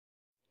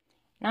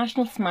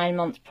National Smile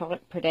Month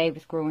product per day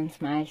with Growing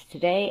Smiles.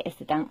 Today is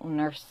the Dental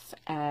Nurse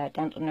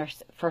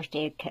First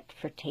Aid Kit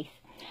for Teeth.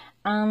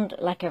 And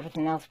like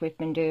everything else we've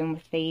been doing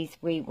with these,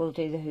 we will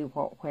do the who,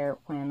 what, where,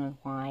 when and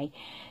why.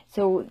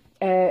 So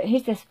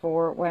who's this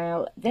for?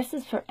 Well, this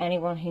is for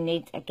anyone who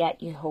needs a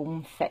get you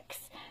home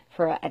fix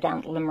for a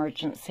dental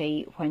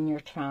emergency when you're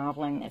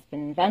travelling. It's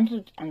been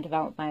invented and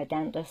developed by a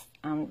dentist,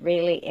 and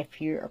really if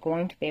you are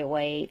going to be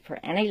away for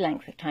any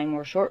length of time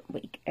or short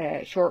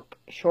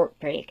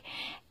break,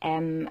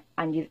 and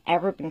you've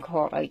ever been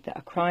caught out that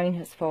a crown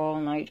has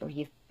fallen out or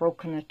you've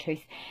broken a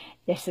tooth,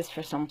 this is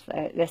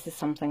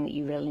something that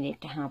you really need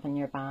to have in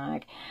your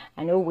bag.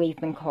 I know we've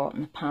been caught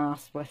in the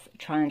past with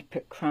trying to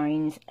put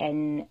crowns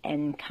in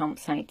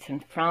campsites in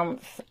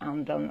France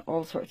and done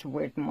all sorts of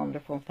weird and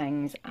wonderful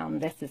things, and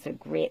this is a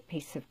great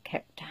piece of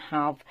kit to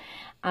have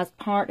as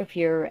part of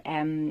your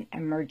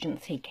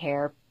emergency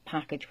care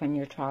package when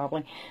you're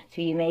traveling.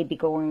 So you may be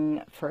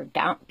going for a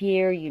gap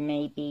year, you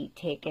may be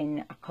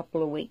taking a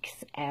couple of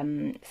weeks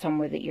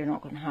somewhere that you're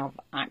not going to have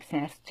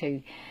access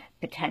to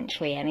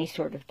potentially any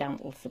sort of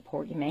dental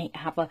support. You may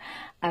have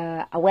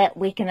a wet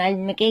week in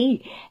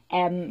Almaguey,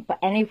 but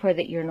anywhere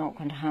that you're not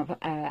going to have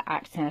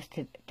access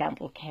to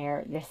dental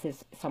care, this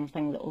is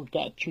something that will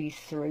get you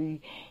through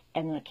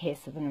in the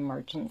case of an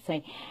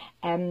emergency.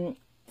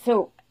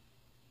 So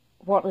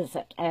what is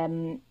it?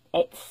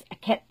 It's a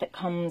kit that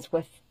comes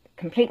with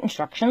complete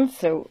instructions.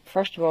 So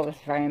first of all,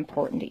 it's very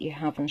important that you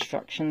have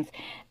instructions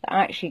that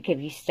actually give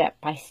you step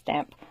by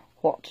step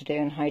what to do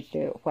and how to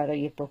do it, whether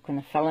you've broken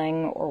a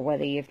filling or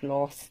whether you've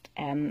lost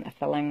a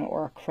filling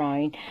or a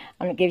crown,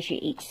 and it gives you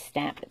each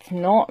step. It's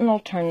not an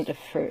alternative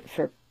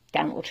for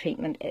dental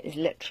treatment, it is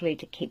literally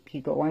to keep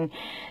you going.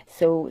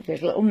 So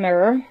there's a little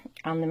mirror,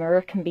 and the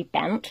mirror can be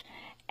bent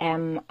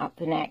at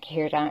the neck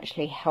here to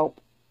actually help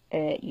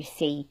you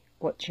see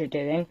what you're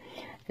doing.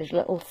 There's a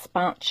little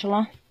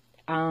spatula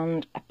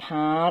and a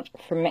pad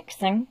for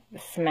mixing the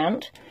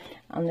cement,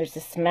 and there's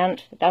the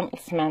dental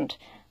cement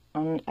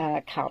and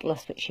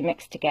catalyst which you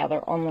mix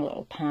together on the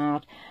little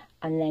pad,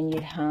 and then you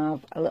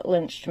have a little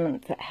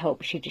instrument that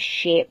helps you to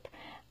shape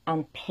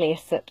and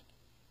place it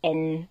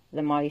in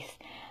the mouth,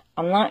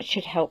 and that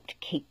should help to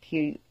keep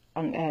you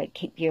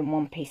in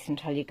one piece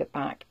until you get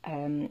back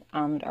and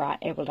are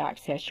able to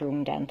access your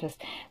own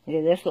dentist.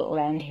 This little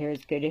end here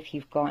is good if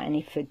you've got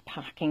any food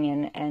packing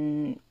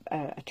in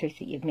a tooth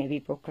that you've maybe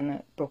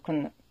broken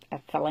a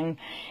filling.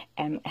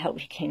 It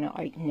helps you clean it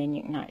out, and then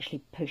you can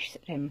actually push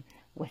it in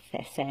with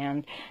this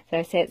end. So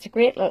I say it's a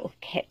great little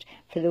kit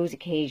for those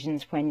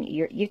occasions when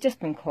you've just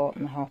been caught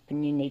in the hop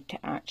and you need to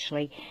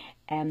actually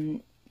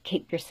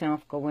keep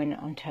yourself going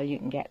until you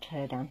can get to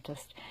a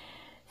dentist.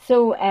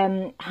 So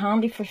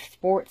handy for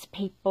sports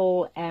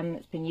people.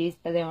 It's been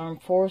used by the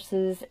armed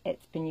forces,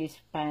 it's been used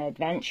by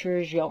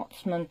adventurers,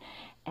 yachtsmen,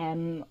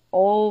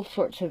 all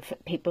sorts of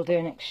people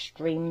doing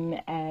extreme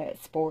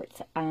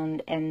sports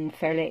and in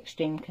fairly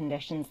extreme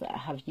conditions that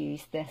have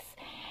used this.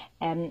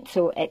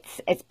 So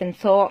it's been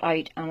thought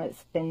out and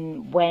it's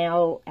been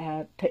well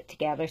put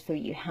together so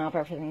you have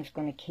everything that's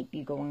going to keep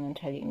you going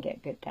until you can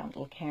get good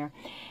dental care.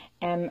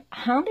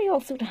 Handy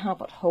also to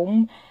have at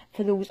home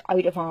for those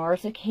out of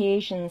hours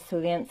occasions, so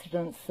the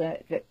incidents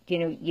that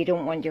you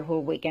don't want your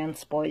whole weekend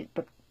spoiled,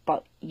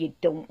 but you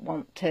don't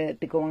want to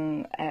be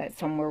going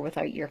somewhere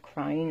without your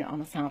crown on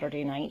a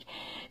Saturday night.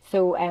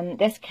 So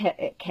this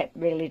kit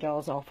really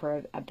does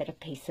offer a bit of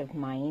peace of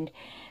mind.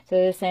 So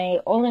they say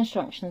all the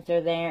instructions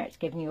are there. It's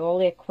giving you all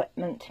the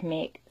equipment to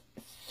make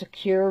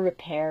secure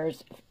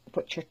repairs,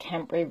 which are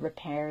temporary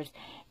repairs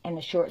in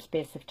a short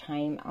space of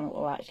time, and it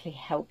will actually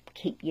help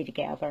keep you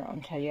together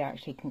until you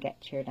actually can get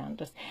to your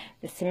dentist.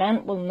 The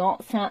cement will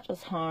not set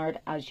as hard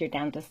as your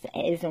dentist.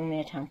 It is only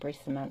a temporary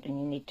cement, and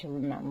you need to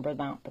remember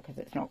that because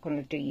it's not going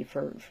to do you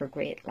for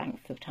great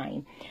length of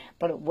time,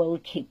 but it will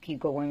keep you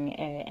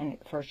going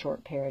for a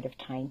short period of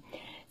time.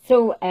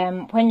 So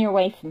when you're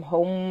away from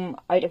home,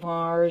 out of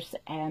hours,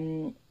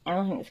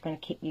 anything that's going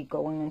to keep you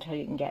going until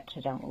you can get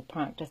to dental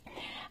practice.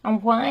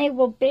 And why?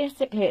 Well,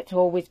 basically it's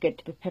always good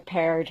to be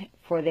prepared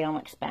for the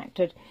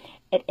unexpected.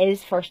 It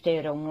is first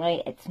aid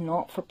only. It's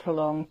not for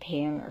prolonged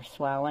pain or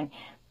swelling,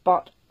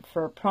 but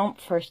for prompt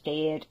first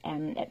aid,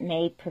 it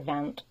may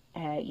prevent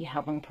you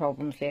having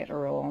problems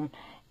later on,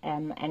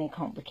 any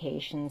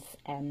complications,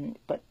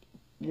 but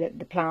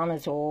the plan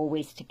is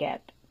always to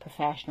get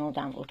professional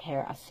dental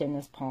care as soon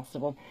as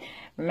possible.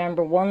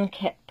 Remember, one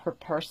kit per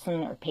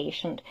person or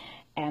patient,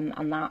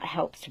 and that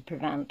helps to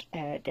prevent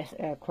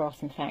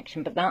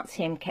cross-infection, but that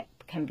same kit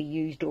can be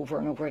used over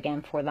and over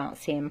again for that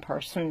same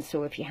person.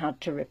 So if you had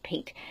to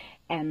repeat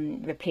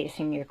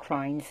replacing your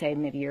crown, say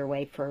maybe you're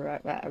away for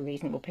a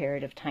reasonable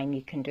period of time,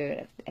 you can do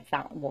it if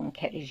that one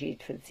kit is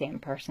used for the same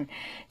person.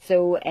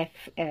 So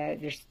if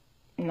there's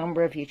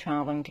number of you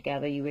travelling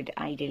together, you would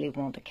ideally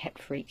want a kit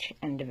for each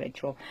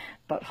individual,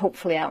 but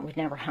hopefully that would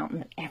never happen,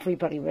 that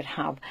everybody would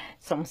have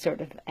some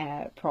sort of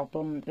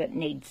problem that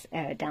needs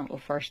dental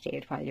first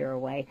aid while you're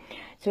away.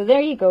 So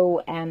there you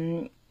go.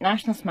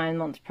 National Smile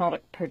Month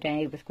product per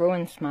day with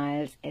Growing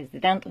Smiles is the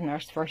Dental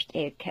Nurse First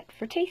Aid Kit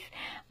for Teeth,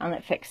 and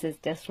it fixes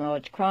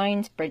dislodged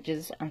crowns,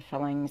 bridges and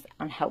fillings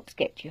and helps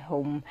get you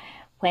home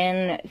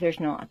when there's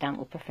not a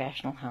dental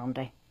professional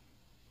handy.